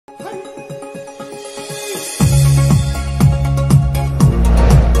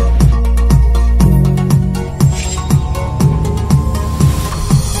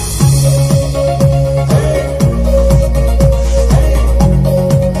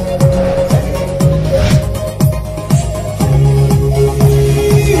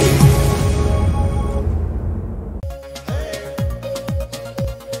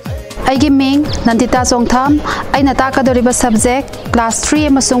Nandita Songtham, aina takadoriba subject class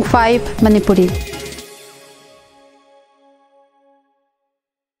 3 amasung 5 Manipuri.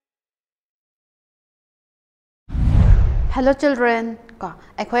 Hello children, ko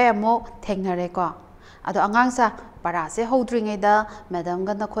akhoi amo thengnare ko. Ado angangsa para se hodringaida madam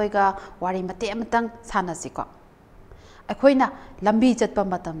ga nakhoi ga wari mate amatang sanasi ko. Akhoi lambi chatpa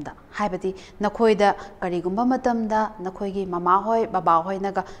matamda haibadi nakhoi da karigumba matamda nakhoi gi mama hoi baba hoi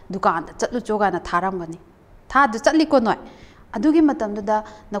naga dukan da chatlu choga na tharam gani tha du chatli ko noi adugi matamda da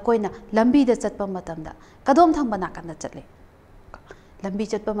nakhoi na lambi da chatpa matamda kadom thang bana kan da chatli lambi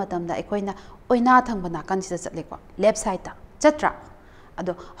chatpa matamda akhoi na oina thang bana kan sida chatli ko left side ta chatra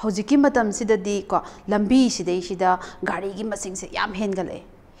ado hojiki matam sida di ko lambi sida sida gari gi masing se yam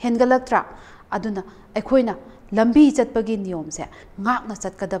hengalaktra aduna akhoi na lambi chatpagi niyom se ngakna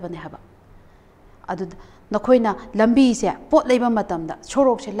chatkadabane haba adu nakhoina lambi se pot leiba matamda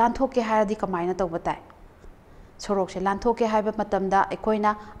sorok se lanthoke hairadi kamaina tawbatai sorok se lanthoke haiba matamda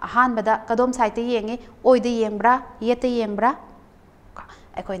ekhoina ahan bada kadom side te yenge oide yengbra yete yengbra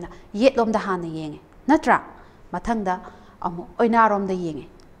ekhoina yetlom da hana yenge natra mathangda amu oina rom da yenge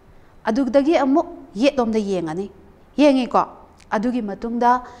adugdagi amu yetlom da yengani yenge ko adugi matungda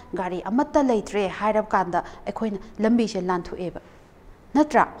gari amatta leitre hairab kanda ekhoina lambi se lanthu eba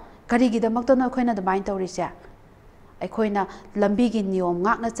natra gari gi damakta no ekhoina da bain tawri se ekhoina lambi gi niyom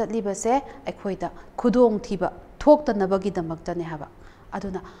ngakna chatliba se ekhoida khudong thiba thokta nabagi damakta ne haba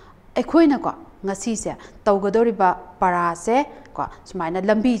aduna ekhoina ko ngasi se tawgadoriba para se ko sumaina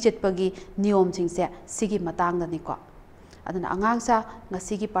lambi chatpagi niyom sing se sigi matangda ni ko aduna angangsa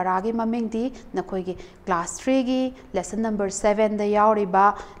ngasigi paragi mamingdi nakhoigi class 3 gi lesson number 7 da yauriba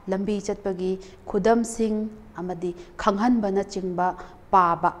lambi chatpagi Khudamsing amadi Khanghanbanachingba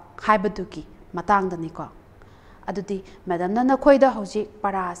Paba haibaduki matangdani ko adudi madam na nakhoida hoji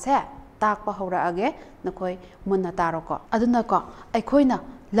para se takpa hora age nakhoi munna taro ko aduna ko aikhoina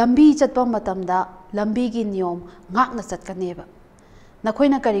lambi chatpa matamda lambi gi niyom ngakna chatkaneba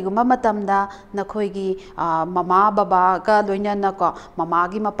nakhoina karigumba matamda nakhoigi mama baba ga loina na ko mama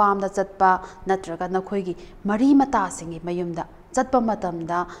gi mapamda chatpa natraga nakhoigi mari mata singi mayumda chatpa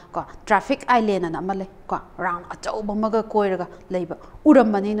matamda ko traffic island na amale ko round achauba maga koiraga leiba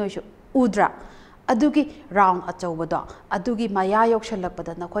uramani noisu udra adugi round achauba do adugi maya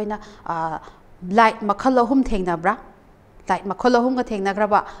yokshalakpada nakhoina light makhal ahum thengnabra light makhal ahum ga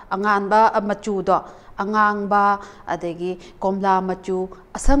thengnagraba anganba machu do angangba adegi komla machu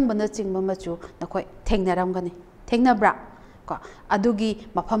asangbana chingba machu nakhoi thengnaramgani thengnabra ko adugi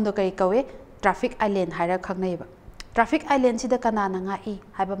mafamdo kai kawe traffic island haira khangnaiba traffic island sida kanana nga I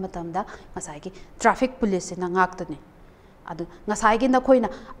haiba matamda ngasai gi traffic police na ngaktani adu ngasai gi nakhoina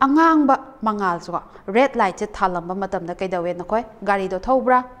angangba mangal so red light che thalamba matamda kaidawe nakhoi gari do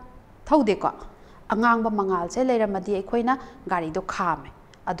thobra thaude ko angangba mangal se leiramadi ekhoina gari do khame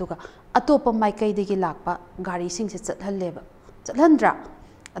aduga atopa maikai digi lakpa gari sing se chathaleba chathandra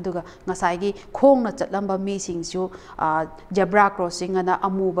aduga ngasai gi khongna chatlamba mi singsu zebra crossing ana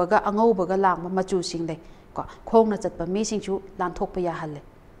amubaga angaubaga langma machu sing le ko khongna chatpa mi singsu lanthokpa ya halle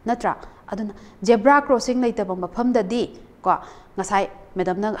natra aduna zebra crossing leitaba mafamda di ko ngasai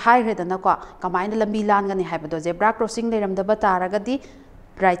madam na haireda na ko kamaina lambi langani haibado zebra crossing leiramdaba taragadi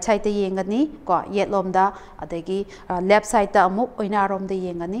right side ta yengani ko yetlomda adegi left side ta amuk oinarom da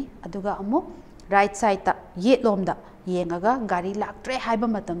yengani aduga amuk right side ta yetlomda yengaga gari laktre haiba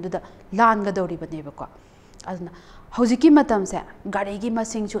matam duda langa dori baneba ko aduna hojiki matam se gari gi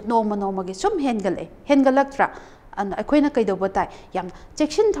masing chu noma gi sum hengalaktra an akoina kaido batai yam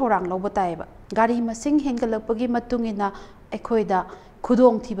section thorang lo batai ba gari masing hengalapagi matungina akoida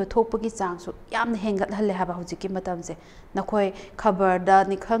khudong thiba thokpagi changsu yamna hengat halle haba hojiki matamse nakhoi khabar da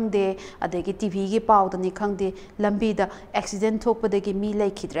ni khangde adegi tv gi paw da ni khangde lambi da accident thokpadagi mi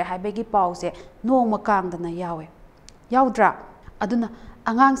leikhidre habegi pawse nongma kangdana yawe yaudra aduna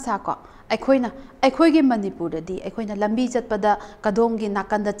angang sa ko aikhoigi Manipur da di aikhoina lambi chatpada kadongi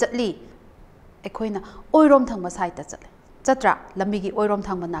nakanda chatli aikhoina oirom thangma side ta chatle chatra lambi gi oirom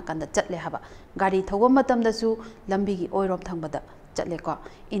thangma nakanda chatle haba gari thowa matam da su lambi gi oirom thangba da chatle ko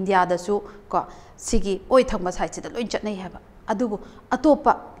India da su ko sigi oi thangma side da loin chatnai haba adubu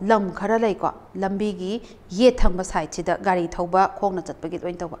atopa lam khara lai ko lambi gi ye thangma side da gari thoba khongna chatpa gi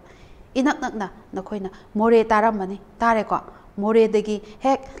loin tawba inak nakna nakhoina more taramani tare ko more dagi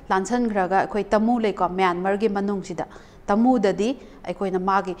hek lansan graga khoi tamu le ko Myanmar gi manung sida tamu dadi aikoina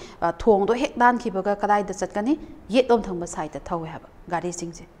magi thong do hek dan khibaga kadai da chatkani yetlom thangba side da thawe haba gari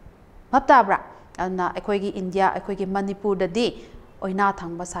singse maptabra ana aikoigi India aikoigi Manipur dadi oina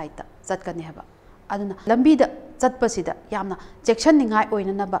thangba side da chatkani haba aduna lambida ꯆꯠꯄꯁꯤꯗ ꯌꯥꯝꯅ ꯆꯦꯛꯁꯤꯟꯅꯤꯡꯉꯥꯏ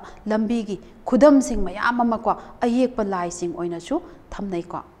ꯑꯣꯏꯅꯅꯕ ꯂꯝꯕꯤꯒꯤ ꯈꯨꯗꯝꯁꯤꯡ ꯃꯌꯥꯝ ꯑꯃ ꯀꯣ ꯑꯌꯦꯛꯄ ꯂꯥꯏꯁꯤꯡ ꯑꯣꯏꯅꯁꯨ ꯊꯝꯅꯩ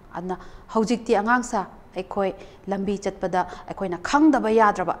ꯀꯣ ꯑꯗꯨꯅ ꯍꯧꯖꯤꯛꯇꯤ ꯑꯉꯥꯡꯁꯥ ꯑꯩꯈꯣꯏ ꯂꯝꯕꯤ ꯆꯠꯄꯗ ꯑꯩꯈꯣꯏꯅ ꯈꯪꯗꯕ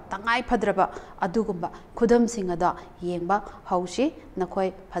ꯌꯥꯗ꯭ꯔꯕ ꯇꯉꯥꯏ ꯐꯗ꯭ꯔꯕ ꯑꯗꯨꯒꯨꯝꯕ ꯈꯨꯗꯝꯁꯤꯡ ꯑꯗꯣ ꯌꯦꯡꯕ ꯍꯧꯁꯤ ꯅꯈꯣꯏ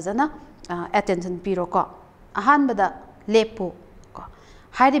ꯐꯖꯅ ꯑꯦꯇꯦꯟꯁꯟ ꯄꯤꯔꯣ ꯀꯣ ꯑꯍꯥꯟꯕꯗ ꯂꯦꯞꯄꯨ ꯀꯣ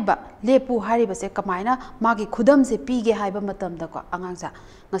ꯍꯥꯏꯔꯤꯕ ꯂꯦꯞꯄꯨ ꯍꯥꯏꯔꯤꯕꯁꯦ ꯀꯃꯥꯏꯅ ꯃꯥꯒꯤ ꯈꯨꯗꯝꯁꯦ ꯄꯤꯒꯦ ꯍꯥꯏꯕ ꯃꯇꯝꯗ ꯀꯣ ꯑꯉꯥꯡꯁꯥ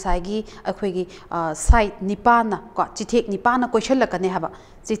ꯉꯁꯥꯏꯒꯤ ꯑꯩꯈꯣꯏꯒꯤ ꯁꯥꯏꯠ ꯅꯤꯄꯥꯟꯅ ꯀꯣ ꯆꯤꯊꯦꯛ ꯅꯤꯄꯥꯟꯅ ꯀꯣꯏꯁꯤꯜꯂꯛꯀꯅꯤ ꯍꯥꯏꯕ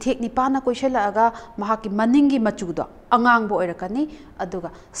ꯆꯤꯊꯦꯛ ꯅꯤꯄꯥꯟꯅ ꯀꯣꯏꯁꯤꯜꯂꯛꯑꯒ ꯃꯍꯥꯛꯀꯤ ꯃꯅꯤꯡꯒꯤ ꯃꯆꯨꯗꯣ ꯑꯉꯥꯡꯕ ꯑꯣꯏꯔꯛꯀꯅꯤ ꯑꯗꯨꯒ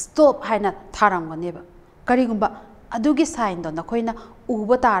ꯁ꯭ꯇꯣꯞ ꯍꯥꯏꯅ ꯊꯥꯔꯝꯒꯅꯦꯕ ꯀꯔꯤꯒꯨꯝꯕ ꯑꯗꯨꯒꯤ ꯁꯥꯏꯟꯗꯣ ꯅꯈꯣꯏꯅ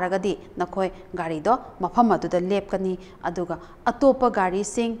ꯎꯕ ꯇꯥꯔꯒꯗꯤ ꯅꯈꯣꯏ ꯒꯥꯔꯤꯗꯣ ꯃꯐꯝ ꯑꯗꯨꯗ ꯂꯦꯞꯀꯅꯤ ꯑꯗꯨꯒ ꯑꯇꯣꯞꯄ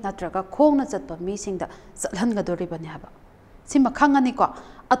ꯒꯥꯔꯤꯁꯤꯡ ꯅꯠꯇ꯭ꯔꯒ ꯈꯣꯡꯅ ꯆꯠꯄ ꯃꯤꯁꯤꯡꯗ ꯆꯠꯍꯟꯒꯗꯧꯔꯤꯕꯅꯤ ꯍꯥꯏꯕ ꯁꯤꯃ ꯈꯪꯉꯅꯤꯀꯣ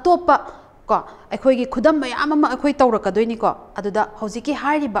ꯑꯇꯣꯞꯄ ꯀꯣ ꯑꯩꯈꯣꯏꯒꯤ ꯈꯨꯗꯝ ꯃꯌꯥꯝ ꯑꯃ ꯑꯩꯈꯣꯏ ꯇꯧꯔꯛꯀꯗꯣꯏꯅꯤꯀꯣ ꯑꯗꯨꯗ ꯍꯧꯖꯤꯛꯀꯤ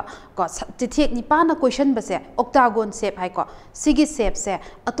ꯍꯥꯏꯔꯤꯕ ꯀꯣ ꯆꯤꯊꯦꯛ ꯅꯤꯄꯥꯟꯅ ꯀꯣꯏꯁꯟꯕꯁꯦ ꯑꯣꯛꯇꯥꯒꯣꯟ ꯁꯦꯞ ꯍꯥꯏꯀꯣ ꯁꯤꯒꯤ ꯁꯦꯞꯁꯦ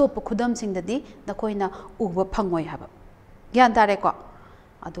ꯑꯇꯣꯞꯄ ꯈꯨꯗꯝꯁꯤꯡꯗꯗꯤ ꯅꯈꯣꯏꯅ ꯎꯕ ꯐꯪꯉꯣꯏ ꯍꯥꯏꯕ ꯒ꯭ꯌꯥꯟ ꯇꯥꯔꯦꯀꯣ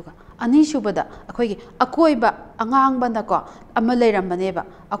ꯑꯗꯨꯒ ꯑꯅꯤꯁꯨꯕꯗ ꯑꯩꯈꯣꯏꯒꯤ ꯑꯀꯣꯏꯕ ꯑꯉꯥꯡꯕꯅꯀꯣ ꯑꯃ ꯂꯩꯔꯝꯕꯅꯦꯕ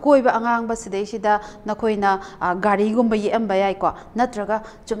ꯑꯀꯣꯏꯕ ꯑꯉꯥꯡꯕ ꯁꯤꯗꯩꯁꯤꯗ ꯅꯈꯣꯏꯅ ꯒꯥꯔꯤꯒꯨꯝꯕ ꯌꯦꯛꯑꯝꯕ ꯌꯥꯏꯀꯣ ꯅꯠꯇ꯭ꯔꯒ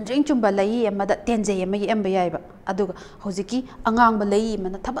ꯆꯨꯝꯗ꯭ꯔꯤꯡ ꯆꯨꯝꯕ ꯂꯩꯏ ꯑꯃꯗ ꯇꯦꯟꯖꯩ ꯑꯃ ꯌꯦꯛꯑꯝꯕ ꯌꯥꯏꯕ ꯑꯗꯨꯒ ꯍꯧꯖꯤꯛꯀꯤ ꯑꯉꯥꯡꯕ ꯂꯩꯏ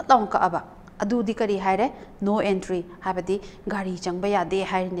ꯑꯃꯅ ꯊꯕꯠ ꯂꯥꯎꯅ ꯀꯛꯑꯕ ꯑꯗꯨꯗꯤ ꯀꯔꯤ ꯍꯥꯏꯔꯦ ꯅꯣ ꯑꯦꯟꯇ꯭ꯔꯤ ꯍꯥꯏꯕꯗꯤ ꯒꯥꯔꯤ ꯆꯪꯕ ꯌꯥꯗꯦ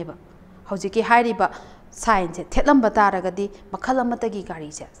ꯍꯥꯏꯔꯤꯅꯦꯕ ꯍꯧꯖꯤꯛꯀꯤ ꯍꯥꯏꯔꯤꯕ ꯁꯥꯏꯟꯁꯦ ꯊꯦꯠꯂꯝꯕ ꯇꯥꯔꯒꯗꯤ ꯃꯈꯜ ꯑꯃꯠꯇꯒꯤ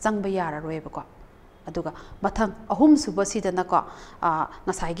ꯒꯥꯔꯤꯁꯦ ꯆꯪꯕ ꯌꯥꯔꯔꯣꯏꯕꯀꯣ ꯑꯗꯨꯒ ꯃꯊꯪ ꯑꯍꯨꯝꯁꯨꯕꯁꯤꯗꯅꯀꯣ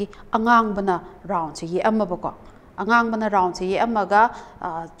ꯉꯁꯥꯏꯒꯤ ꯑꯉꯥꯡꯕꯅ ꯔꯥꯎꯟꯁꯦ ꯌꯦꯛꯑꯝꯃꯕꯀꯣ ꯑꯉꯥꯡꯕꯅ ꯔꯥꯎꯟꯁꯦ ꯌꯦꯛꯑꯝꯃꯒ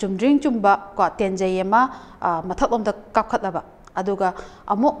ꯆꯨꯝꯗ꯭ꯔꯤꯡ ꯆꯨꯝꯕ ꯀꯣ ꯇꯦꯟꯖꯩ ꯑꯃ ꯃꯊꯛꯂꯣꯝꯗ ꯀꯥꯞꯈꯠꯂꯕ ꯑꯗꯨꯒ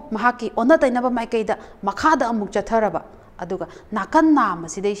ꯑꯃꯨꯛ ꯃꯍꯥꯛꯀꯤ ꯑꯣꯟꯅ ꯇꯩꯅꯕ ꯃꯥꯏꯀꯩꯗ ꯃꯈꯥꯗ ꯑꯃꯨꯛ ꯆꯠꯊꯔꯕ ꯑꯗꯨꯒ ꯅꯥꯀꯟ ꯅꯥꯝꯃ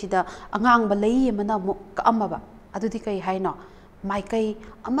ꯁꯤꯗꯩꯁꯤꯗ ꯑꯉꯥꯡꯕ ꯂꯩꯏ ꯑꯃꯅ ꯑꯃꯨꯛ ꯀꯛꯑꯝꯃꯕ ꯑꯗꯨꯗꯤ ꯀꯩ ꯍꯥꯏꯅꯣ ꯃꯥꯏꯀꯩ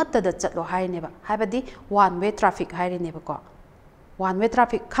ꯑꯃꯠꯇꯗ ꯆꯠꯂꯣ ꯍꯥꯏꯔꯤꯅꯦꯕ ꯍꯥꯏꯕꯗꯤ one way traffic ꯍꯥꯏꯔꯤꯅꯦꯕꯀꯣ one way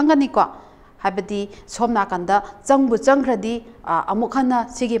traffic ꯈꯪꯒꯅꯤꯀꯣ ꯍꯥꯏꯕꯗꯤ ꯁꯣꯝ ꯅꯥꯀꯟꯗ ꯆꯪꯕꯨ ꯆꯪꯈ꯭ꯔꯗꯤ ꯑꯃꯨꯛ ꯍꯟꯅ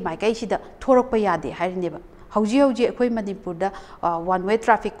ꯁꯤꯒꯤ ꯃꯥꯏꯀꯩꯁꯤꯗ ꯊꯣꯔꯛꯄ ꯌꯥꯗꯦ ꯍꯥꯏꯔꯤꯅꯦꯕ ꯍꯧꯖꯤꯛ ꯍꯧꯖꯤꯛ ꯑꯩꯈꯣꯏ ꯃꯅꯤꯄꯨꯔꯗ ꯋꯥꯟ ꯋꯦ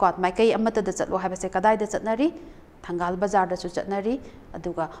ꯇ꯭ꯔꯥꯐꯤꯛ ꯀꯣ ꯃꯥꯏꯀꯩ ꯑꯃꯠꯇꯗ ꯆꯠꯂꯣ ꯍꯥꯏꯕꯁꯦ ꯀꯗꯥꯏꯗ ꯆꯠꯅꯔꯤ ꯊꯪꯒꯥꯜ ꯕꯖꯥꯔꯗꯁꯨ ꯆꯠꯅꯔꯤ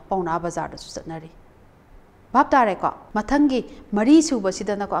ꯑꯗꯨꯒ ꯄꯥꯎꯅꯥ ꯕꯖꯥꯔꯗꯁꯨ ꯆꯠꯅꯔꯤ ꯚꯥꯞ ꯇꯥꯔꯦꯀꯣ ꯃꯊꯪꯒꯤ ꯃꯔꯤ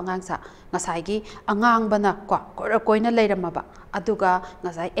ꯁꯨꯕꯁꯤꯗꯅꯀꯣ ꯑꯉꯥꯡꯁꯥ ꯉꯁꯥꯏꯒꯤ ꯑꯉꯥꯡꯕꯅ ꯀꯣ ꯀꯣꯏꯔ ꯀꯣꯏꯅ ꯂꯩꯔꯝꯃꯕ ꯑꯗꯨꯒ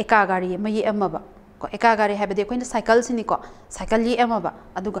ꯉꯁꯥꯏ ꯑꯦꯀꯥ ꯒꯥꯔꯤ ꯑꯃ ꯌꯦꯛꯑꯝꯃꯕ ꯀꯣ ꯑꯦꯀꯥ ꯒꯥꯔꯤ ꯍꯥꯏꯕꯗꯤ ꯑꯩꯈꯣꯏꯅ ꯁꯥꯏꯀꯜꯁꯤꯅꯤꯀꯣ ꯁꯥꯏꯀꯜ ꯌꯦꯛꯑꯝꯃꯕ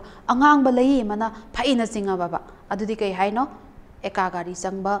ꯑꯗꯨꯒ ꯑꯉꯥꯡꯕ ꯂꯩꯏ ꯑꯃꯅ ꯐꯩꯅ ꯆꯤꯡꯉꯕ ꯑꯗꯨꯗꯤ ꯀꯩ ꯍꯥꯏꯅꯣ ꯑꯦꯀꯥ ꯒꯥꯔꯤ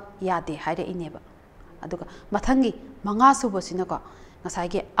ꯆꯪꯕ ꯌꯥꯗꯦ ꯍꯥꯏꯔꯛꯏꯅꯦꯕ ꯑꯗꯨꯒ ꯃꯊꯪꯒꯤ ꯃꯉꯥ ꯁꯨꯕꯁꯤꯅꯀꯣ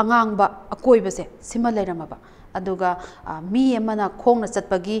ꯉꯁꯥꯏꯒꯤ ꯑꯉꯥꯡꯕ ꯑꯀꯣꯏꯕꯁꯦ ꯁꯤꯃ ꯂꯩꯔꯝꯃꯕ ꯑꯗꯨꯒ ꯃꯤ ꯑꯃꯅ ꯈꯣꯡꯅ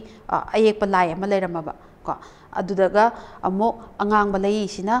ꯆꯠꯄꯒꯤ ꯑꯌꯦꯛꯄ ꯂꯥꯏ ꯑꯃ ꯂꯩꯔꯝꯃꯕ ꯀꯣ ꯑꯗꯨꯗꯒ ꯑꯃꯨꯛ ꯑꯉꯥꯡꯕ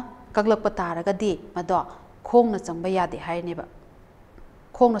ꯂꯩꯏꯁꯤꯅ ꯀꯛꯂꯛꯄ ꯇꯥꯔꯒꯗꯤ ꯃꯗꯣ ꯈꯣꯡꯅ ꯆꯪꯕ ꯌꯥꯗꯦ ꯍꯥꯏꯔꯤꯅꯦꯕ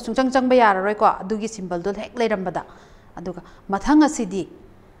ꯈꯣꯡꯅ ꯁꯨꯡꯆꯪ ꯆꯪꯕ ꯌꯥꯔꯔꯣꯏꯀꯣ ꯑꯗꯨꯒꯤ ꯁꯤꯝꯕꯜꯗꯣ ꯍꯦꯛ ꯂꯩꯔꯝꯕꯗ ꯑꯗꯨꯒ ꯃꯊꯪ ꯑꯁꯤꯗꯤ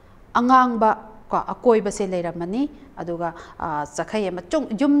ꯑꯉꯥꯡꯕ ꯀꯣ ꯑꯀꯣꯏꯕꯁꯦ ꯂꯩꯔꯝꯃꯅꯤ ꯑꯗꯨꯒ ꯆꯈꯩ ꯑꯃ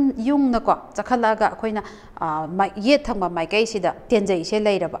ꯌꯨꯡꯅꯀꯣ ꯆꯈꯠꯂꯛꯑꯒ ꯑꯩꯈꯣꯏꯅ ꯌꯦꯠ ꯊꯪꯕ ꯃꯥꯏꯀꯩꯁꯤꯗ ꯇꯦꯟꯖꯩꯁꯦ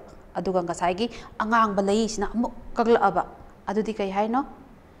ꯂꯩꯔꯕ ꯑꯗꯨꯒ ꯉꯁꯥꯏꯒꯤ ꯑꯉꯥꯡꯕ ꯂꯩꯏꯁꯤꯅ ꯑꯃꯨꯛ ꯀꯛꯂꯛꯑꯕ ꯑꯗꯨꯗꯤ ꯀꯩ ꯍꯥꯏꯅꯣ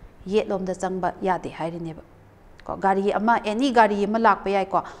ꯌꯦꯠꯂꯣꯝꯗ ꯆꯪꯕ ꯌꯥꯗꯦ ꯍꯥꯏꯔꯤꯅꯦꯕ ꯀꯣ ꯒꯥꯔꯤ ꯑꯃ ꯑꯦꯅꯤ ꯒꯥꯔꯤ ꯑꯃ ꯂꯥꯛꯄ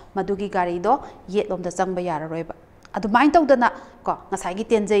ꯌꯥꯏꯀꯣ ꯃꯗꯨꯒꯤ ꯒꯥꯔꯤꯗꯣ ꯌꯦꯠꯂꯣꯝꯗ ꯆꯪꯕ ꯌꯥꯔꯔꯣꯏꯕ ꯑꯗꯨꯃꯥꯏꯅ ꯇꯧꯗꯅ ꯀꯣ ꯉꯁꯥꯏꯒꯤ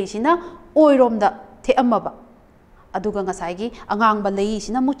ꯇꯦꯟꯖꯩꯁꯤꯅ ꯑꯣꯏꯔꯣꯝꯗ ꯊꯦꯛꯑꯝꯃꯕ ꯑꯗꯨꯒ ꯉꯁꯥꯏꯒꯤ ꯑꯉꯥꯡꯕ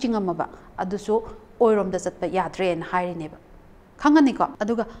ꯂꯩꯏꯁꯤꯅ ꯑꯃꯨꯛ ꯆꯤꯡꯉꯝꯃꯕ ꯑꯗꯨꯁꯨ ꯑꯣꯏꯔꯣꯝꯗ ꯆꯠꯄ ꯌꯥꯗ꯭ꯔꯦꯅ ꯍꯥꯏꯔꯤꯅꯦꯕ ꯈꯪꯉꯅꯤꯀꯣ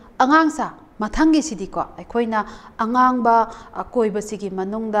ꯑꯗꯨꯒ ꯑꯉꯥꯡꯁꯥ ꯃꯊꯪꯒꯤꯁꯤꯗꯤꯀꯣ ꯑꯩꯈꯣꯏꯅ ꯑꯉꯥꯡꯕ ꯑꯀꯣꯏꯕꯁꯤꯒꯤ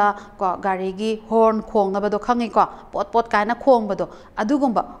ꯃꯅꯨꯡꯗ ꯀꯣ ꯒꯥꯔꯤꯒꯤ ꯍꯣꯔꯟ ꯈꯣꯡꯅꯕꯗꯣ ꯈꯪꯉꯤꯀꯣ ꯄꯣꯠ ꯄꯣꯠ ꯀꯥꯏꯅ ꯈꯣꯡꯕꯗꯣ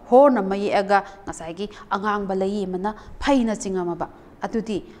ꯑꯗꯨꯒꯨꯝꯕ ꯍꯣꯔꯟ ꯑꯃ ꯌꯦꯛꯑꯒ ꯉꯁꯥꯏꯒꯤ ꯑꯉꯥꯡꯕ ꯂꯩꯏ ꯑꯃꯅ ꯐꯩꯅ ꯆꯤꯡꯉꯝꯃꯕ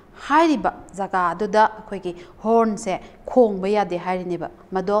ꯑꯗꯨꯗꯤ ꯍꯥꯏꯔꯤꯕ ꯖꯒꯥꯗꯨꯗ ꯑꯩꯈꯣꯏꯒꯤ ꯍꯣꯔꯟꯁꯦ ꯈꯣꯡꯕ ꯌꯥꯗꯦ ꯍꯥꯏꯔꯤꯅꯦꯕ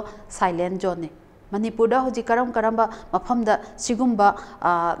ꯃꯗꯣ ꯁꯥꯏꯂꯦꯟ ꯖꯣꯟꯅꯤ ꯃꯅꯤꯄꯨꯔꯗ ꯍꯧꯖꯤꯛ ꯀꯔꯝꯕ ꯃꯐꯝꯗ ꯁꯤꯒꯨꯝꯕ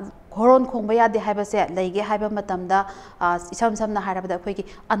ꯍꯣꯔꯣꯟ ꯈꯣꯡꯕ ꯌꯥꯗꯦ ꯍꯥꯏꯕꯁꯦ ꯂꯩꯒꯦ ꯍꯥꯏꯕ ꯃꯇꯝꯗ ꯏꯁꯝ ꯁꯝꯅ ꯍꯥꯏꯔꯕꯗ ꯑꯩꯈꯣꯏꯒꯤ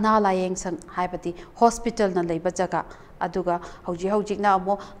ꯑꯅꯥ ꯂꯥꯏꯌꯦꯡꯁꯪ ꯍꯥꯏꯕꯗꯤ ꯍꯣꯁꯄꯤꯇꯥꯜꯅ ꯂꯩꯕ ꯖꯒꯥ ꯑꯗꯨꯒ ꯍꯧꯖꯤꯛꯅ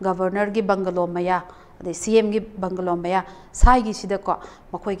ꯑꯃꯨꯛ ꯒꯕꯔꯅꯔꯒꯤ ꯕꯪꯒꯂꯣ ꯃꯌꯥ ꯑꯗꯩ CMꯒꯤ ꯕꯪꯒꯂꯣ ꯃꯌꯥ ꯁꯥꯏꯒꯤꯁꯤꯗꯀꯣ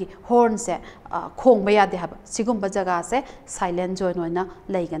ꯃꯈꯣꯏꯒꯤ ꯍꯣꯔꯟꯁꯦ ꯈꯣꯡꯕ ꯌꯥꯗꯦ ꯍꯥꯏꯕ ꯁꯤꯒꯨꯝꯕ ꯖꯒꯥꯁꯦ ꯁꯥꯏꯂꯦꯟ ꯖꯣꯟ ꯑꯣꯏꯅ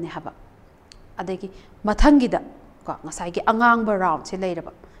ꯂꯩꯒꯅꯤ ꯍꯥꯏꯕ ꯑꯗꯒꯤ ꯃꯊꯪꯒꯤꯗ ꯀꯣ ꯉꯁꯥꯏꯒꯤ ꯑꯉꯥꯡꯕ ꯔꯥꯎꯟꯁꯦ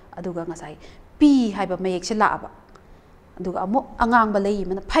ꯂꯩꯔꯕ ꯑꯗꯨꯒ ꯉꯁꯥꯏ ꯄꯤ ꯍꯥꯏꯕ ꯃꯌꯦꯛꯁꯦ ꯂꯥꯛꯑꯕ ꯑꯗꯨꯒ ꯑꯃꯨꯛ ꯑꯉꯥꯡꯕ ꯂꯩ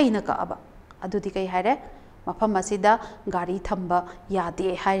ꯑꯃꯅ ꯐꯩꯅ ꯀꯛꯑꯕ ꯑꯗꯨꯗꯤ ꯀꯩ ꯍꯥꯏꯔꯦ ꯃꯐꯝ ꯑꯁꯤꯗ ꯒꯥꯔꯤ ꯊꯝꯕ ꯌꯥꯗꯦ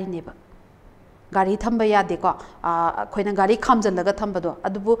ꯍꯥꯏꯔꯤꯅꯦꯕ ꯒꯥꯔꯤ ꯊꯝꯕ ꯌꯥꯗꯦꯀꯣ ꯑꯩꯈꯣꯏꯅ ꯒꯥꯔꯤ ꯈꯥꯝꯖꯤꯜꯂꯒ ꯊꯝꯕꯗꯣ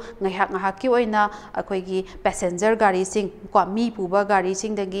ꯑꯗꯨꯕꯨ ꯉꯥꯏꯍꯥꯛ ꯉꯥꯏꯍꯥꯛꯀꯤ ꯑꯣꯏꯅ ꯑꯩꯈꯣꯏꯒꯤ ꯄꯦꯁꯦꯟꯖꯔ ꯒꯥꯔꯤꯁꯤꯡ ꯀꯣ ꯃꯤ ꯄꯨꯕ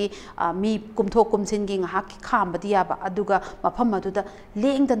ꯒꯥꯔꯤꯁꯤꯡꯗꯒꯤ ꯃꯤ ꯀꯨꯝꯊꯣꯛ ꯀꯨꯝꯁꯤꯟꯒꯤ ꯉꯥꯏꯍꯥꯛꯀꯤ ꯈꯥꯝꯕꯗꯤ ꯌꯥꯕ ꯑꯗꯨꯒ ꯃꯐꯝ ꯑꯗꯨꯗ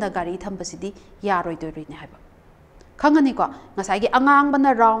ꯂꯦꯡꯗꯅ ꯒꯥꯔꯤ ꯊꯝꯕꯁꯤꯗꯤ ꯌꯥꯔꯣꯏꯗꯣꯔꯤꯅꯦ ꯍꯥꯏꯕ ꯈꯪꯒꯅꯤꯀꯣ ꯉꯁꯥꯏꯒꯤ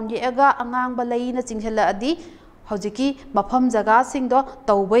ꯑꯉꯥꯡꯕꯅ ꯔꯥꯎꯟ ꯌꯦꯛꯑꯒ ꯑꯉꯥꯡꯕ ꯂꯩꯅ ꯆꯤꯡꯁꯤꯜꯂꯛꯑꯗꯤ ꯍꯧꯖꯤꯛꯀꯤ ꯃꯐꯝ ꯖꯒꯥꯁꯤꯡꯗꯣ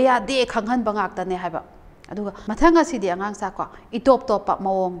ꯇꯧꯕ ꯌꯥꯗꯦ ꯈꯪꯍꯟꯕ ꯉꯥꯛꯇꯅꯦ ꯍꯥꯏꯕ ꯑꯗꯨꯒ ꯃꯊꯪ ꯑꯁꯤꯗꯤ ꯑꯉꯥꯡꯁꯥ ꯀꯣ ꯏꯇꯣꯞ ꯇꯣꯞꯄ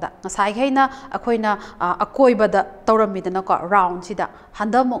ꯃꯑꯣꯡꯗ ꯉꯁꯥꯏꯈꯩꯅ ꯑꯩꯈꯣꯏꯅ ꯑꯀꯣꯏꯕꯗ ꯇꯧꯔꯝꯃꯤꯗꯅꯀꯣ ꯔꯥꯎꯟꯁꯤꯗ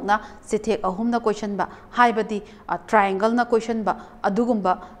ꯍꯟꯗꯛꯃꯨꯛꯅ ꯆꯤꯊꯦꯛ ꯑꯍꯨꯝꯅ ꯀꯣꯏꯁꯟꯕ ꯍꯥꯏꯕꯗꯤ ꯇ꯭ꯔꯥꯏꯡꯒꯜꯅ ꯀꯣꯏꯁꯟꯕ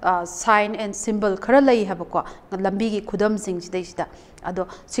ꯑꯗꯨꯒꯨꯝꯕ ꯁꯥꯏꯟ ꯑꯦꯟ ꯁꯤꯝꯕꯜ ꯈꯔ ꯂꯩ ꯍꯥꯏꯕꯀꯣ ꯂꯝꯕꯤꯒꯤ ꯈꯨꯗꯝꯁꯤꯡꯁꯤꯗꯩꯁꯤꯗ ꯑꯗꯣ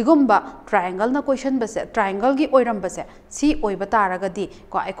ꯁꯤꯒꯨꯝꯕ ꯇ꯭ꯔꯥꯏꯡꯒꯜꯅ ꯀꯣꯏꯁꯟꯕꯁꯦ ꯇ꯭ꯔꯥꯏꯡꯒꯜꯒꯤ ꯑꯣꯏꯔꯝꯕꯁꯦ ꯁꯤ ꯑꯣꯏꯕ ꯇꯥꯔꯒꯗꯤ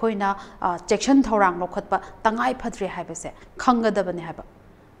ꯀꯣ ꯑꯩꯈꯣꯏꯅ ꯆꯦꯛꯁꯤꯟ ꯊꯧꯔꯥꯡ ꯂꯧꯈꯠꯄ ꯇꯉꯥꯏ ꯐꯗ꯭ꯔꯦ ꯍꯥꯏꯕꯁꯦ ꯈꯪꯒꯗꯕꯅꯦ ꯍꯥꯏꯕ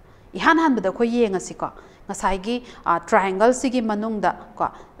इहान हानबदा अखोई येंगासिको ngसाइगी ट्रायंगल सिगी मनुंगदा को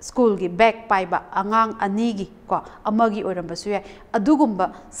स्कूल की बैग पाइबा अंगांग अनीगी को अमगी ओइरंबसु याय अदुगुंबा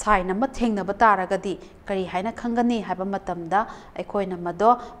साइन अमा थेंगनबा तारगदी करी हाइना खंगनी हाइबा मतमदा अखोइना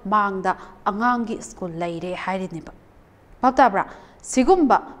मदो मांगदा अंगांगी स्कूल लैरे हाइरिनिबा मबताब्रा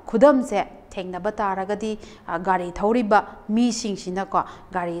सिगुंबा खुदमसे थेंगनबा तारगदी गाड़ी थौरिबा मीसिंगसिना को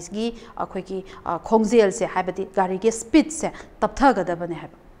गाड़ीगी अखोइगी खोंगजेलसे हाइबदी गाड़ीगी स्पीड से तपथगदबने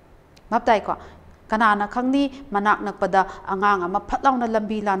हाइबा मबताइको कनाना खंगनी मनाक नकपदा अंगांग अमा फटलाउना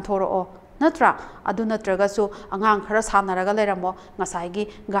लंबी लानथोरओ नत्रा अदु नत्रगसु अंगांग खरा सानरगा लेरमो ngसाइगी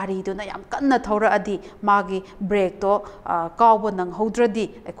गाड़ीदुना याम कन्ना थौरअदी मागी ब्रेक तो काउबो नंगहौद्रदी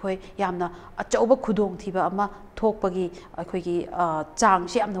अखोइ यामना अचौबा खुदोंग थिबा अमा थोकपगी अखोइगी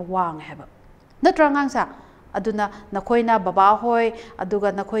चांगसि यामना वांग हेबा नत्रा ngang aduna nakoina baba hoi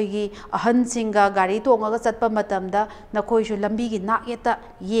aduga nakoigi ahan singa gari tongaga chatpa matamda nakoisu lambi gi nak yeta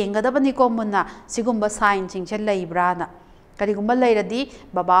yengadabani ko munna sigumba sign singche leibra na karigumba leiradi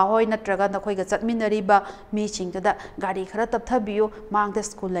baba hoi natraga nakoiga chatminariba mi singda gari khara tapthabiyu mangda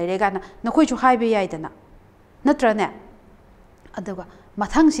school leire gana nakoisu haibe yaidana natrane aduga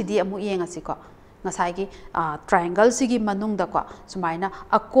mathang sidi amu yengasiko ngसाइगी triangle सिगी मनुंगदा को सुमाइना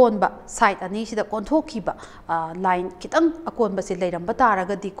अकोनबा side अनी सिदा कोन्थोखिबा line खितंग अकोनबा से लेरंबा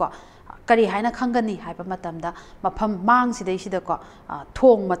तारगदी को करी हाइना खंगनी हाइबा मतमदा मफम मांग सिदै सिदा को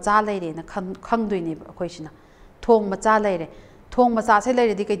थोंग मचा लेरेना खंगदुइने अखोइसिना थोंग मचा लेरे थोंग मचा से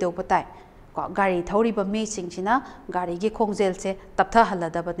लेरेदी कैदौबा ताइ को गाड़ी थौरिबा मी सिंगसिना गाड़ीगी खोंगजेल से तपथा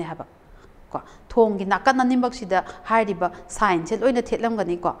हलदबने हाबा को थोंगी नाकन अनिमक सिदा हाइरिबा साइन से लोइना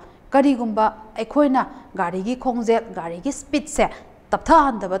थेतलमगनी को करीगुंबा अखोइना गाड़ीगी खोंगजेल गाड़ीगी स्पीड से तपथा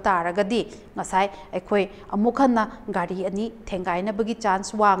हंदबा तारगदी ngसाइ अखोइ अमुखना गाड़ी अनि थेंगाइनबगी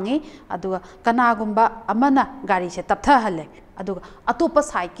चांस वांगी अदुगा कनागुंबा अमना गाड़ी से तपथा हले अदुगा अतोपा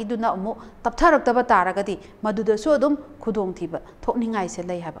साइड की दुना अमु तपथारक्तबा तारगदी मदुदसु अदुम खुदोंग थिबा थोकनिंगाइ से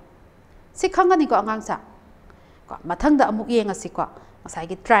लै हाबा सि खंगनी को अंगांगसा को मथंगदा अमुक येंगासि को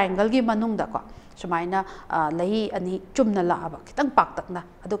ngसाइगी ट्रायंगल गी मनुंगदा को सुमाइना लई अनि चुमना लाबा खितंग पाक्तकना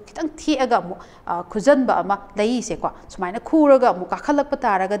अदो खितंग थिएगा मु खुजनबा अमा लई से को सुमाइना खुरगा मु काखलकपा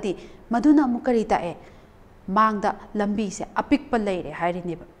तारगदी मदुना मु करी ताए मांगदा लंबी से अपिकपा लेरे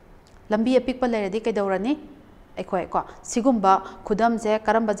हाइरिनेबा लंबी अपिकपा लेरेदी कैदौरनी अखोय को सिगुंबा खुदम से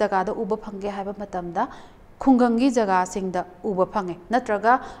करंबा जगादा उबा फंगे हाइबा मतमदा खुंगंगी जगह सिंगदा उबा फंगे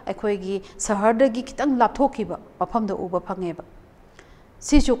नत्रगा अखोयगी शहरदगी खितंग लाथोखिबा मफमदा उबा फंगेबा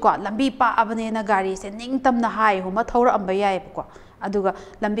सिसु को लंबी पाबनेना गाड़ी से निंगतमना हाय हुमा थौरअंबा यायबको अदुगा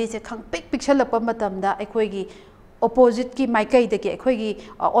लंबी से खंग पिक पिक्सलपा मतमदा अखोयगी ओपोजिट की माइकैदगी अखोयगी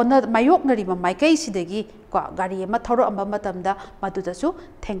ओनर मायोकनरिबा माइकै सिदगी को गाड़ी अमा थौरअंबा मतमदा मदुदसु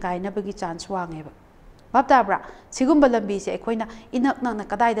थेंगाइनबगी चांस वांगेबा बाबताब्रा सिगुंबा लंबी से अखोइना इनक नकना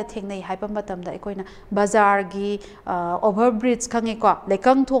कदाइदा थेंगनै हाइबा मतमदा अखोइना बाजारगी ओभर ब्रिज खंगे को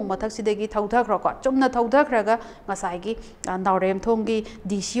लेकंग थोंग मथक सिदगी थौथखरो को चुमना थौथखरगा ngसाइगी नावरेम थोंगी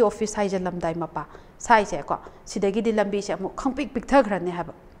डीसी ऑफिस हाइजलमदाइ मपा साइसे को सिदगी दि लंबी से अमु खंपिक पिकथखरने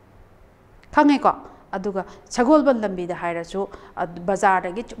हाबा खंगे को अदुगा सगोलबन लंबी दा हाइरसु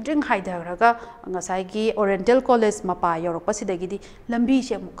बाजारदगी चुमजिंग हाइदखरगा ngसाइगी ओरिएंटल कॉलेज मपा योरपा सिदगी दि लंबी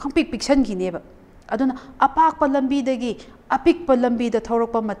से अमु खंपिक पिक्सनगिनेबा अदुना अपाकपा लंबीदगी अपिकपा लंबीदा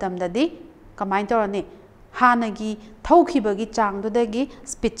थौरकपा मतमददी कमाइन तौरनी हानगी थौखिबगी चांगदुदगी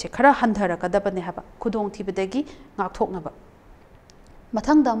स्पीड से खरा हंधरकदबने हाबा खुदोंग थिबदगी ngaktoknaba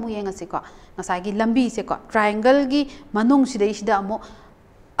मथंगदा अमु येंगासिको ngसाइगी लंबी से को ट्रायंगल गी मनुंग सिदै सिदा अमु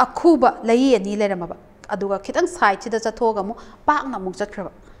अखुबा लई अनि लेरमबा अदुगा खितंग साइड सिदा चथोगा अमु पाकना अमु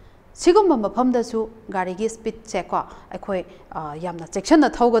चतखरबा सिगुंबा मफमदसु गाड़ीगी स्पीड से को अखोय यामना चेक्शन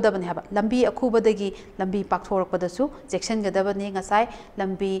थौगदबने हाबा लंबी अखुबदगी लंबी पाकथोरकपदसु चेक्शनगदबने ngसाइ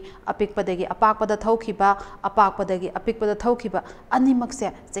लंबी अपिकपदगी अपाकपदा थौखिबा अपाकपदगी अपिकपदा थौखिबा अनिमक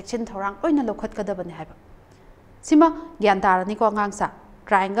से चेक्शन थौरांग ओइना लौखतगदबने हाबा सिमा ज्ञान तारनी को अंगांगसा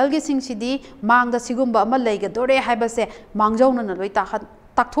ट्रायंगल गी सिंगसिदी मांगदा सिगुंबा अमा लेगदोरे हाइबसे मांगजौना लोइ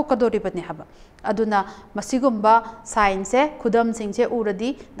ताकथोकदोरिबने हाबा अदुना मसिगुंबा साइन से खुदम सिंग से उरदी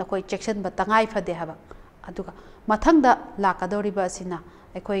नकोई चेक्शन बतंगाई फदे हाबा aduga mathangda lakadoriba asina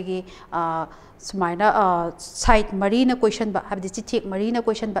ꯑꯩꯈꯣꯏꯒꯤ ꯁꯨꯃꯥꯏꯅ ꯁꯥꯏꯠ ꯃꯔꯤꯅ ꯀꯣꯏꯁꯟꯕ ꯍꯥꯏꯕꯗꯤ ꯆꯤꯊꯦꯛ ꯃꯔꯤꯅ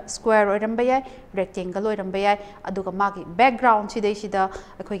ꯀꯣꯏꯁꯟꯕ ꯁ꯭ꯀ꯭ꯋꯦꯔ ꯑꯣꯏꯔꯝꯕ ꯌꯥꯏ ꯔꯦꯛꯇꯦꯡꯒꯜ ꯑꯣꯏꯔꯝꯕ ꯌꯥꯏ ꯑꯗꯨꯒ ꯃꯥꯒꯤ ꯕꯦꯛꯒ꯭ꯔꯥꯎꯟ ꯁꯤꯗꯩꯁꯤꯗ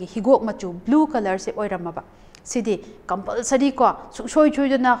ꯑꯩꯈꯣꯏꯒꯤ ꯍꯤꯒꯣꯛ ꯃꯆꯨ ꯕ꯭ꯂꯨ ꯀꯂꯔꯁꯦ ꯑꯣꯏꯔꯝꯃꯕ ꯁꯤꯗꯤ ꯀꯝꯄꯜꯁꯔꯤ ꯀꯣ ꯁꯨꯡꯁꯣꯏ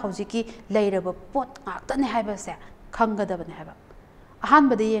ꯁꯣꯏꯗꯅ ꯍꯧꯖꯤꯛꯀꯤ ꯂꯩꯔꯕ ꯄꯣꯠ ꯉꯥꯛꯇꯅꯦ ꯍꯥꯏꯕꯁꯦ ꯈꯪꯒꯗꯕꯅꯦ ꯍꯥꯏꯕ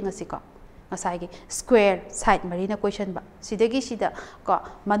ꯑꯍꯥꯟꯕꯗ ꯌꯦꯡꯉꯁꯤꯀꯣ ꯉꯁꯥꯏꯒꯤ ꯁ꯭ꯀ꯭ꯋꯦꯔ ꯁꯥꯏꯠ ꯃꯔꯤꯅ ꯀꯣꯏꯁꯟꯕ ꯁꯤꯗꯒꯤ ꯁꯤꯗ ꯀꯣ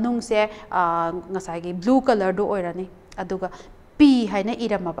ꯃꯅꯨꯡꯁꯦ ꯉꯁꯥꯏꯒꯤ ꯕ꯭ꯂꯨ ꯀꯂꯔꯗꯨ ꯑꯣꯏꯔꯅꯤ ꯑꯗꯨꯒ ꯄꯤ ꯍꯥꯏꯅ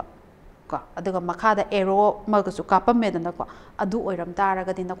ꯏꯔꯝꯃꯕ ꯀꯣ ꯑꯗꯨꯒ ꯃꯈꯥꯗ ꯑꯦꯔꯣ ꯑꯃꯒꯁꯨ ꯀꯥꯞꯄꯝꯃꯦꯗꯅꯀꯣ ꯑꯗꯨ ꯑꯣꯏꯔꯝ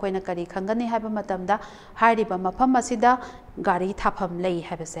ꯇꯥꯔꯒꯗꯤ ꯅꯈꯣꯏꯅ ꯀꯔꯤ ꯈꯪꯒꯅꯤ ꯍꯥꯏꯕ ꯃꯇꯝꯗ ꯍꯥꯏꯔꯤꯕ ꯃꯐꯝ ꯑꯁꯤꯗ ꯒꯥꯔꯤ ꯊꯥꯐꯝ ꯂꯩ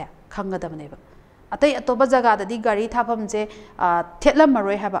ꯍꯥꯏꯕꯁꯦ ꯈꯪꯒꯗꯕꯅꯦꯕ ꯑꯇꯩ ꯑꯇꯣꯞꯄ ꯖꯒꯥꯗꯗꯤ ꯒꯥꯔꯤ ꯊꯥꯐꯝꯁꯦ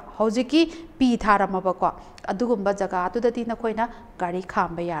ꯊꯦꯠꯂꯝꯃꯔꯣꯏ ꯍꯥꯏꯕ ꯍꯧꯖꯤꯛꯀꯤ ꯄꯤ ꯊꯥꯔꯝꯃꯕꯀꯣ ꯑꯗꯨꯒꯨꯝꯕ ꯖꯒꯥꯗꯨꯗꯗꯤ ꯅꯈꯣꯏꯅ ꯒꯥꯔꯤ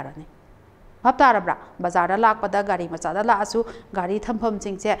ꯈꯥꯝꯕ ꯌꯥꯔꯅꯤ ꯚꯥꯞ ꯇꯥꯔꯕ꯭ꯔꯥ ꯕꯖꯥꯔꯗ ꯂꯥꯛꯄꯗ ꯒꯥꯔꯤ ꯃꯆꯥꯗ ꯂꯥꯛꯑꯁꯨ ꯒꯥꯔꯤ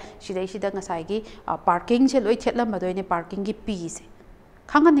ꯊꯝꯐꯝꯁꯤꯡꯁꯦ ꯁꯤꯗꯩꯁꯤꯗ ꯉꯁꯥꯏꯒꯤ ꯄꯥꯔꯀꯤꯡꯁꯦ ꯂꯣꯏ ꯊꯦꯠꯂꯝꯃꯗꯣꯏꯅꯦ ꯄꯥꯔꯀꯤꯡꯒꯤ ꯄꯤꯁꯦ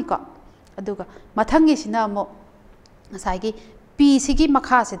ꯈꯪꯒꯅꯤꯀꯣ ꯑꯗꯨꯒ ꯃꯊꯪꯒꯤꯁꯤꯅ ꯑꯃꯨꯛ ꯉꯁꯥꯏꯒꯤ ꯄꯤꯁꯤꯒꯤ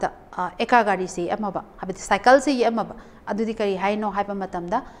ꯃꯈꯥꯁꯤꯗ ꯑꯦꯀꯥ ꯒꯥꯔꯤꯁꯤ ꯌꯦꯛꯑꯝꯃꯕ ꯍꯥꯏꯕꯗꯤ ꯁꯥꯏꯀꯜꯁꯤ ꯌꯦꯛꯑꯝꯃꯕ ꯑꯗꯨꯗꯤ ꯀꯔꯤ ꯍꯥꯏꯅꯣ ꯍꯥꯏꯕ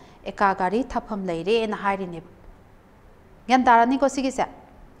ꯃꯇꯝꯗ ꯑꯦꯀꯥ ꯒꯥꯔꯤ ꯊꯝꯐꯝ ꯂꯩꯔꯦꯅ ꯍꯥꯏꯔꯤꯅꯦꯕ ꯒ꯭ꯌꯥꯟ ꯇꯥꯔꯅꯤꯀꯣ ꯁꯤꯒꯤꯁꯦ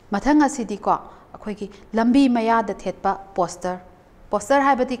ꯃꯊꯪ ꯑꯁꯤꯗꯤꯀꯣ ꯑꯩꯈꯣꯏꯒꯤ ꯂꯝꯕꯤ ꯃꯌꯥꯗ ꯊꯦꯠꯄ ꯄꯣꯁꯇꯔ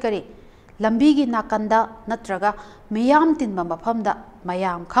ꯍꯥꯏꯕꯗꯤ ꯀꯔꯤ ꯂꯝꯕꯤꯒꯤ ꯅꯥꯀꯟꯗ ꯅꯠꯇ꯭ꯔꯒ ꯃꯤꯌꯥꯝ ꯇꯤꯟꯕ ꯃꯐꯝꯗ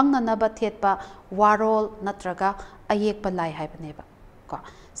ꯃꯌꯥꯝ ꯈꯪꯅꯅꯕ ꯊꯦꯠꯄ ꯋꯥꯔꯣꯜ ꯅꯠꯇ꯭ꯔꯒ ꯑꯌꯦꯛꯄ ꯂꯥꯏ ꯍꯥꯏꯕꯅꯦꯕ ꯀꯣ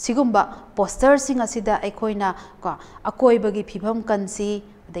ꯁꯤꯒꯨꯝꯕ ꯄꯣꯁꯇꯔꯁꯤꯡ ꯑꯁꯤꯗ ꯑꯩꯈꯣꯏꯅ ꯀꯣ ꯑꯀꯣꯏꯕꯒꯤ ꯐꯤꯕꯝ ꯀꯟꯁꯤ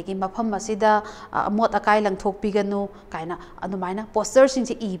ꯑꯗꯒꯤ ꯃꯐꯝ ꯑꯁꯤꯗ ꯑꯃꯣꯠ ꯑꯀꯥꯏ ꯂꯪꯊꯣꯛꯄꯤꯒꯅꯨ ꯀꯥꯏꯅ ꯑꯗꯨꯃꯥꯏꯅ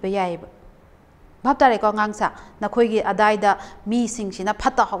ꯄꯣꯁꯇꯔꯁꯤꯡꯁꯦ ꯏꯕ ꯌꯥꯏꯑꯕ ꯚꯥꯞ ꯇꯥꯔꯦꯀꯣ ꯑꯉꯥꯡꯁꯥ ꯅꯈꯣꯏꯒꯤ ꯑꯗꯥꯏꯗ ꯃꯤꯁꯤꯡꯁꯤꯅ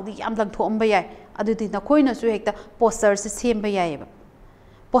ꯐꯠꯇ ꯍꯥꯎꯊꯤ ꯌꯥꯝ ꯂꯪꯊꯣꯛꯑꯝꯕ ꯌꯥꯏ ꯑꯗꯨꯗꯤ ꯅꯈꯣꯏꯅꯁꯨ ꯍꯦꯛꯇ ꯄꯣꯁꯇꯔꯁꯦ ꯁꯦꯝꯕ ꯌꯥꯏꯑꯕ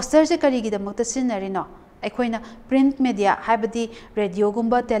ꯄꯣꯁꯇꯔꯁꯦ ꯀꯔꯤꯒꯤꯗꯃꯛꯇ ꯁꯤꯖꯤꯟꯅꯔꯤꯅꯣ ꯑꯩꯈꯣꯏꯅ ꯄ꯭ꯔꯤꯟꯠ ꯃꯦꯗꯤꯌꯥ ꯍꯥꯏꯕꯗꯤ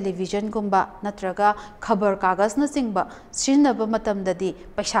ꯔꯦꯗꯤꯑꯣꯒꯨꯝꯕ ꯇꯦꯂꯤꯚꯤꯖꯟꯒꯨꯝꯕ ꯅꯠꯇ꯭ꯔꯒ ꯈꯕꯔ ꯀꯥꯒꯖꯅꯆꯤꯡꯕ ꯁꯤꯖꯤꯟꯅꯕ ꯃꯇꯝꯗꯗꯤ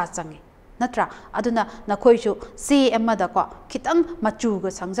ꯄꯩꯁꯥ ꯆꯪꯉꯤ ꯅꯠꯇ꯭ꯔꯥ ꯑꯗꯨꯅ ꯅꯈꯣꯏꯁꯨ ꯆꯦ ꯑꯃꯗꯀꯣ ꯈꯤꯇꯪ ꯃꯆꯨꯒ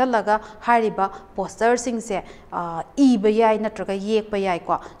ꯁꯪꯖꯜꯂꯒ ꯍꯥꯏꯔꯤꯕ ꯄꯣꯁꯇꯔꯁꯤꯡꯁꯦ ꯏꯕ ꯌꯥꯏ ꯅꯠꯇ꯭ꯔꯒ ꯌꯦꯛꯄ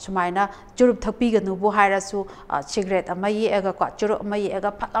ꯌꯥꯏꯀꯣ ꯁꯨꯃꯥꯏꯅ ꯆꯨꯔꯨꯞ ꯊꯛꯄꯤꯒꯅꯨꯕꯨ ꯍꯥꯏꯔꯁꯨ ꯁꯤꯒꯔꯦꯠ ꯑꯃ ꯌꯦꯛꯑꯒꯀꯣ ꯆꯨꯔꯨꯞ ꯑꯃ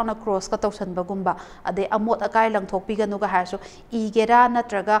ꯌꯦꯛꯑꯒ ꯐꯠ ꯂꯥꯎꯅ ꯀ꯭ꯔꯣꯁꯀ ꯇꯧꯁꯟꯕꯒꯨꯝꯕ ꯑꯗꯩ ꯑꯃꯣꯠ ꯑꯀꯥꯏ ꯂꯪꯊꯣꯛꯄꯤꯒꯅꯨꯒ ꯍꯥꯏꯔꯁꯨ ꯏꯒꯦꯔꯥ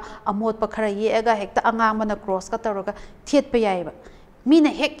ꯅꯠꯇ꯭ꯔꯒ ꯑꯃꯣꯠꯄ ꯈꯔ ꯌꯦꯛꯑꯒ ꯍꯦꯛꯇ ꯑꯉꯥꯡꯕꯅ ꯀ꯭ꯔꯣꯁꯀ ꯇꯧꯔꯒ ꯊꯦꯠꯄ ꯌꯥꯏꯑꯕ ꯃꯤꯅ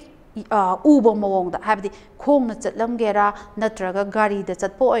ꯍꯦꯛ ꯎꯕ ꯃꯑꯣꯡꯗ ꯍꯥꯏꯕꯗꯤ ꯈꯣꯡꯅ ꯆꯠꯂꯝꯒꯦꯔꯥ ꯅꯠꯇ꯭ꯔꯒ ꯒꯥꯔꯤꯗ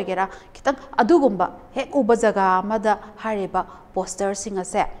ꯆꯠꯄ ꯑꯣꯏꯒꯦꯔꯥ ꯈꯤꯇꯪ ꯑꯗꯨꯒꯨꯝꯕ ꯍꯦꯛ ꯎꯕ ꯖꯒꯥ ꯑꯃꯗ ꯍꯥꯏꯔꯤꯕ ꯄꯣꯁꯇꯔꯁꯤꯡ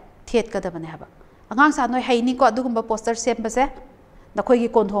ꯑꯁꯦ ꯊꯦꯠꯀꯗꯕꯅꯦ ꯍꯥꯏꯕ ꯑꯉꯥꯡꯁꯥ ꯅꯣꯏ ꯍꯩꯅꯤꯀꯣ ꯑꯗꯨꯒꯨꯝꯕ ꯄꯣꯁꯇꯔ ꯁꯦꯝꯕꯁꯦ ꯅꯈꯣꯏꯒꯤ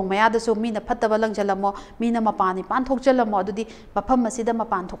ꯀꯣꯟꯊꯣꯡ ꯃꯌꯥꯗꯁꯨ ꯃꯤꯅ ꯐꯠꯇꯕ ꯂꯪꯁꯤꯜꯂꯝꯃꯣ ꯃꯤꯅ ꯃꯄꯥꯟ ꯏꯄꯥꯟ ꯊꯣꯛꯆꯜꯂꯝꯃꯣ ꯑꯗꯨꯗꯤ ꯃꯐꯝ ꯑꯁꯤꯗ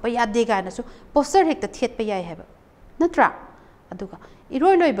ꯃꯄꯥꯟ ꯊꯣꯛꯄ ꯌꯥꯗꯦ ꯀꯥꯏꯅꯁꯨ ꯄꯣꯁꯇꯔ ꯍꯦꯛꯇ ꯊꯦꯠꯄ ꯌꯥꯏ ꯍꯥꯏꯕ ꯅꯠꯇ꯭ꯔꯥ ꯑꯗꯨꯒ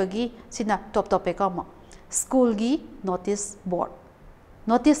ꯏꯔꯣꯏ ꯂꯣꯏꯕꯒꯤ ꯁꯤꯅ ꯇꯣꯞ ꯇꯣꯞꯄꯦꯀꯣ ꯑꯃꯨꯛ ꯁ꯭ꯀꯨꯜꯒꯤ ꯅꯣꯇꯤꯁ ꯕꯣꯔꯗ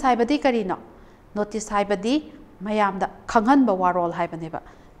ꯅꯣꯇꯤꯁ ꯍꯥꯏꯕꯗꯤ ꯀꯔꯤꯅꯣ ꯅꯣꯇꯤꯁ ꯍꯥꯏꯕꯗꯤ ꯃꯌꯥꯝꯗ ꯈꯪꯍꯟꯕ ꯋꯥꯔꯣꯜ ꯍꯥꯏꯕꯅꯦꯕ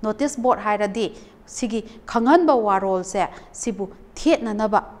ꯅꯣꯇꯤꯁ ꯕꯣꯔꯗ ꯍꯥꯏꯔꯗꯤ ꯁꯤꯒꯤ ꯈꯪꯍꯟꯕ ꯋꯥꯔꯣꯜꯁꯦ ꯁꯤꯕꯨ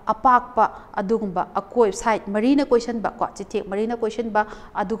ꯊꯦꯠꯅꯅꯕ ꯑꯄꯥꯛꯄ ꯑꯗꯨꯒꯨꯝꯕ ꯁꯥꯏꯠ ꯃꯔꯤꯅ ꯀꯣꯏꯁꯟꯕ ꯀꯣ ꯆꯤꯊꯦꯛ ꯃꯔꯤꯅ ꯀꯣꯏꯁꯟꯕ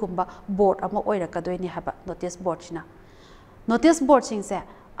ꯑꯗꯨꯒꯨꯝꯕ ꯕꯣꯔꯗ ꯑꯃ ꯑꯣꯏꯔꯛꯀꯗꯣꯏꯅꯦ ꯍꯥꯏꯕ ꯅꯣꯇꯤꯁ ꯕꯣꯔꯗꯁꯤꯅ ꯅꯣꯇꯤꯁ ꯕꯣꯔꯗꯁꯤꯡꯁꯦ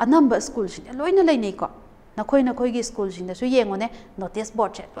ꯑꯅꯝꯕ ꯁ꯭ꯀꯨꯜꯁꯤꯡꯗ ꯂꯣꯏꯅ ꯂꯩꯅꯩꯀꯣ ꯅꯈꯣꯏꯒꯤ ꯁ꯭ꯀꯨꯜꯁꯤꯡꯗꯁꯨ ꯌꯦꯡꯉꯨꯅꯦ ꯅꯣꯇꯤꯁ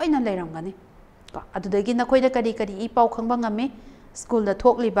ꯕꯣꯔꯗꯁꯦ ꯂꯣꯏꯅ ꯂꯩꯔꯝꯒꯅꯤ ꯀꯣ ꯑꯗꯨꯗꯒꯤ ꯅꯈꯣꯏꯅ ꯀꯔꯤ ꯏ ꯄꯥꯎ ꯈꯪꯕ ꯉꯝꯃꯤ ꯁ꯭ꯀꯨꯜꯗ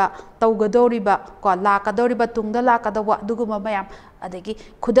ꯊꯣꯛꯂꯤꯕ ꯇꯧꯒꯗꯧꯔꯤꯕ ꯀꯣ ꯂꯥꯛꯀꯗꯧꯔꯤꯕ ꯇꯨꯡꯗ ꯂꯥꯛꯀꯗꯧꯕ ꯑꯗꯨꯒꯨꯝꯕ ꯃꯌꯥꯝ ꯑꯗꯒꯤ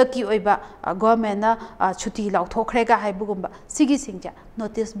ꯈꯨꯗꯛꯀꯤ ꯑꯣꯏꯕ ꯒꯣꯔꯃꯦꯟꯅ ꯁꯨꯇꯤ ꯂꯥꯎꯊꯣꯛꯈ꯭ꯔꯦꯒ ꯍꯥꯏꯕꯒꯨꯝꯕ ꯁꯤꯒꯤꯁꯤꯡꯁꯦ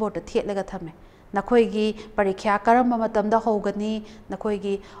ꯅꯣꯇꯤꯁ ꯕꯣꯔꯗꯇ ꯊꯦꯠꯂꯒ ꯊꯝꯃꯦ ꯅꯈꯣꯏꯒꯤ ꯄꯔꯤꯈ꯭ꯌꯥ ꯀꯔꯝꯕ ꯃꯇꯝꯗ ꯍꯧꯒꯅꯤ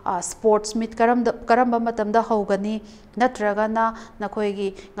ꯅꯈꯣꯏꯒꯤ ꯁ꯭ꯄꯣꯔꯠꯁ ꯃꯤꯠ ꯀꯔꯝꯕ ꯃꯇꯝꯗ ꯍꯧꯒꯅꯤ ꯅꯠꯇ꯭ꯔꯒꯅ ꯅꯈꯣꯏꯒꯤ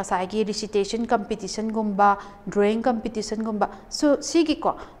ꯉꯁꯥꯏꯒꯤ ꯔꯤꯁꯤꯇꯦꯁꯟ ꯀꯝꯄꯤꯇꯤꯁꯟꯒꯨꯝꯕ ꯗ꯭ꯔꯣꯌꯤꯡ ꯀꯝꯄꯤꯇꯤꯁꯟꯒꯨꯝꯕ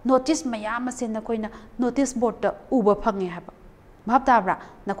ꯁꯤꯒꯤꯀꯣ ꯅꯣꯇꯤꯁ ꯃꯌꯥꯝ ꯑꯁꯦꯅꯈꯣꯏꯅ ꯅꯣꯇꯤꯁ ꯕꯣꯔꯗꯇ ꯎꯕ ꯐꯪꯉꯦ ꯍꯥꯏꯕ ꯚꯥꯞ ꯇꯥꯕ꯭ꯔꯥ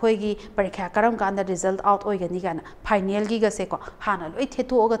ꯅꯈꯣꯏꯒꯤ ꯄꯔꯤꯈ꯭ꯌꯥ ꯀꯔꯝ ꯀꯥꯟꯗ ꯔꯤꯖꯜꯠ ꯑꯥꯎꯠ ꯑꯣꯏꯒꯅꯤ ꯀꯥꯏꯅ ꯐꯥꯏꯅꯦꯜꯒꯤꯒꯁꯦꯀꯣ ꯍꯥꯟꯅ ꯂꯣꯏ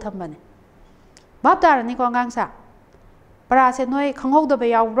ꯊꯦꯠꯇꯣꯛꯑꯒ ꯊꯝꯕꯅꯦ ꯚꯥꯞ ꯇꯥꯔꯅꯤꯀꯣ ꯑꯉꯥꯡꯁꯥ ꯄꯔꯥꯁꯦ ꯅꯣꯏ ꯈꯪꯍꯧꯗꯕ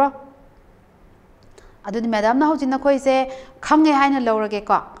ꯌꯥꯎꯕ꯭ꯔꯣ ꯑꯗꯨꯗꯤ ꯃꯦꯗꯥꯝꯅ ꯍꯧꯖꯤꯛ ꯅꯈꯣꯏꯁꯦ ꯈꯪꯉꯦ ꯍꯥꯏꯅ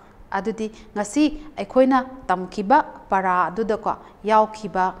ꯂꯧꯔꯒꯦꯀꯣ ꯑꯗꯨꯗꯤ ꯉꯁꯤ ꯑꯩꯈꯣꯏꯅ ꯇꯝꯈꯤꯕ ꯄꯔꯥ ꯑꯗꯨꯗꯀꯣ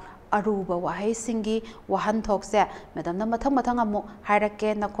ꯌꯥꯎꯈꯤꯕ ꯑꯔꯨꯕ ꯋꯥꯍꯩꯁꯤꯡꯒꯤ ꯋꯥꯍꯟꯊꯣꯛꯁꯦ ꯃꯦꯗꯥꯝꯅ ꯃꯊꯪ ꯑꯃꯨꯛ ꯍꯥꯏꯔꯛꯀꯦ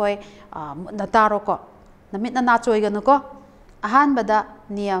ꯅꯈꯣꯏ ꯃꯨꯟꯅ ꯇꯥꯔꯣꯀꯣ ꯅꯃꯤꯠ ꯅꯅꯥ ꯆꯣꯏꯒꯅꯨꯀꯣ ꯑꯍꯥꯟꯕꯗ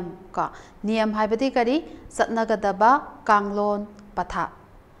ꯅꯤꯌꯝ ꯀꯣ ꯅꯤꯌꯝ ꯍꯥꯏꯕꯗꯤ ꯀꯔꯤ ꯆꯠꯅꯒꯗꯕ ꯀꯥꯡꯂꯣꯟ ꯄꯊꯥꯞ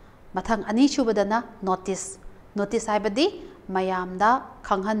ꯃꯊꯪ ꯑꯅꯤꯁꯨꯕꯗꯅ ꯅꯣꯇꯤꯁ ꯍꯥꯏꯕꯗꯤ ꯃꯌꯥꯝꯗ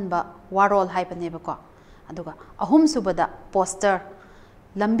ꯈꯪꯍꯟꯕ ꯋꯥꯔꯣꯜ ꯍꯥꯏꯕꯅꯦꯕꯀꯣ ꯑꯗꯨꯒ ꯑꯍꯨꯝꯁꯨꯕꯗ ꯄꯣꯁꯇꯔ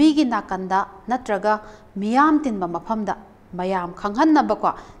ꯂꯝꯕꯤꯒꯤ ꯅꯥꯀꯟꯗ ꯅꯠꯇ꯭ꯔꯒ ꯃꯤꯌꯥꯝ ꯇꯤꯟꯕ ꯃꯐꯝꯗ ꯃꯌꯥꯝ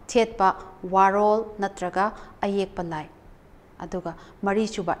ꯈꯪꯍꯟꯅꯕꯀꯣ ꯊꯦꯠꯄ ꯋꯥꯔꯣꯜ ꯅꯠꯇ꯭ꯔꯒ ꯑꯌꯦꯛꯄ ꯂꯥꯏ ꯑꯗꯨꯒ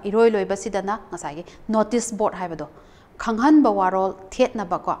ꯃꯔꯤꯁꯨꯕ ꯏꯔꯣꯏ ꯂꯣꯏꯕꯁꯤꯗꯅ ꯉꯁꯥꯏꯒꯤ ꯅꯣꯇꯤꯁ ꯕꯣꯔꯗ ꯍꯥꯏꯕꯗꯣ ꯈꯪꯍꯟꯕ ꯋꯥꯔꯣꯜ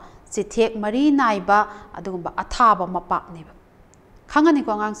ꯊꯦꯠꯅꯕꯀꯣ चिथेक मरी नाइबा अदुगुम्बा अथाबा मपाकनेबा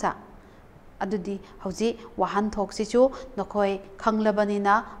खंगनिको अगांसा अदुदी हौजी वाहनथोकसिचु नखोय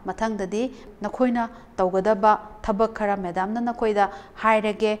खंगलबनिना मथंगददी नखोयना तौगदबा थबक खरा मैडम नखोयदा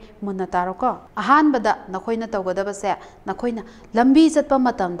हायरगे मुन्ना तारोको अहानबदा नखोयना तौगदबसे नखोयना लंबी चतपा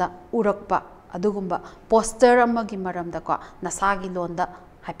मतमदा उरकपा अदुगुम्बा poster अमगी मरमदको नसागी लोंदा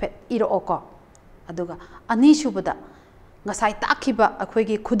हाइफेट इरोको अदुगा अनीसुबदा ngasai takiba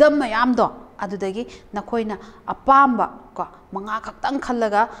akhoi khudam mayam do adudagi nakoina apamba ko manga khaktang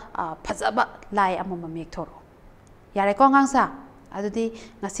khallaga phajaba lai amama mek thoro yare ko ngangsa adudi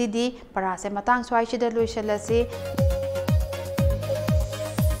ngasidi parase matang swai chida loisalasi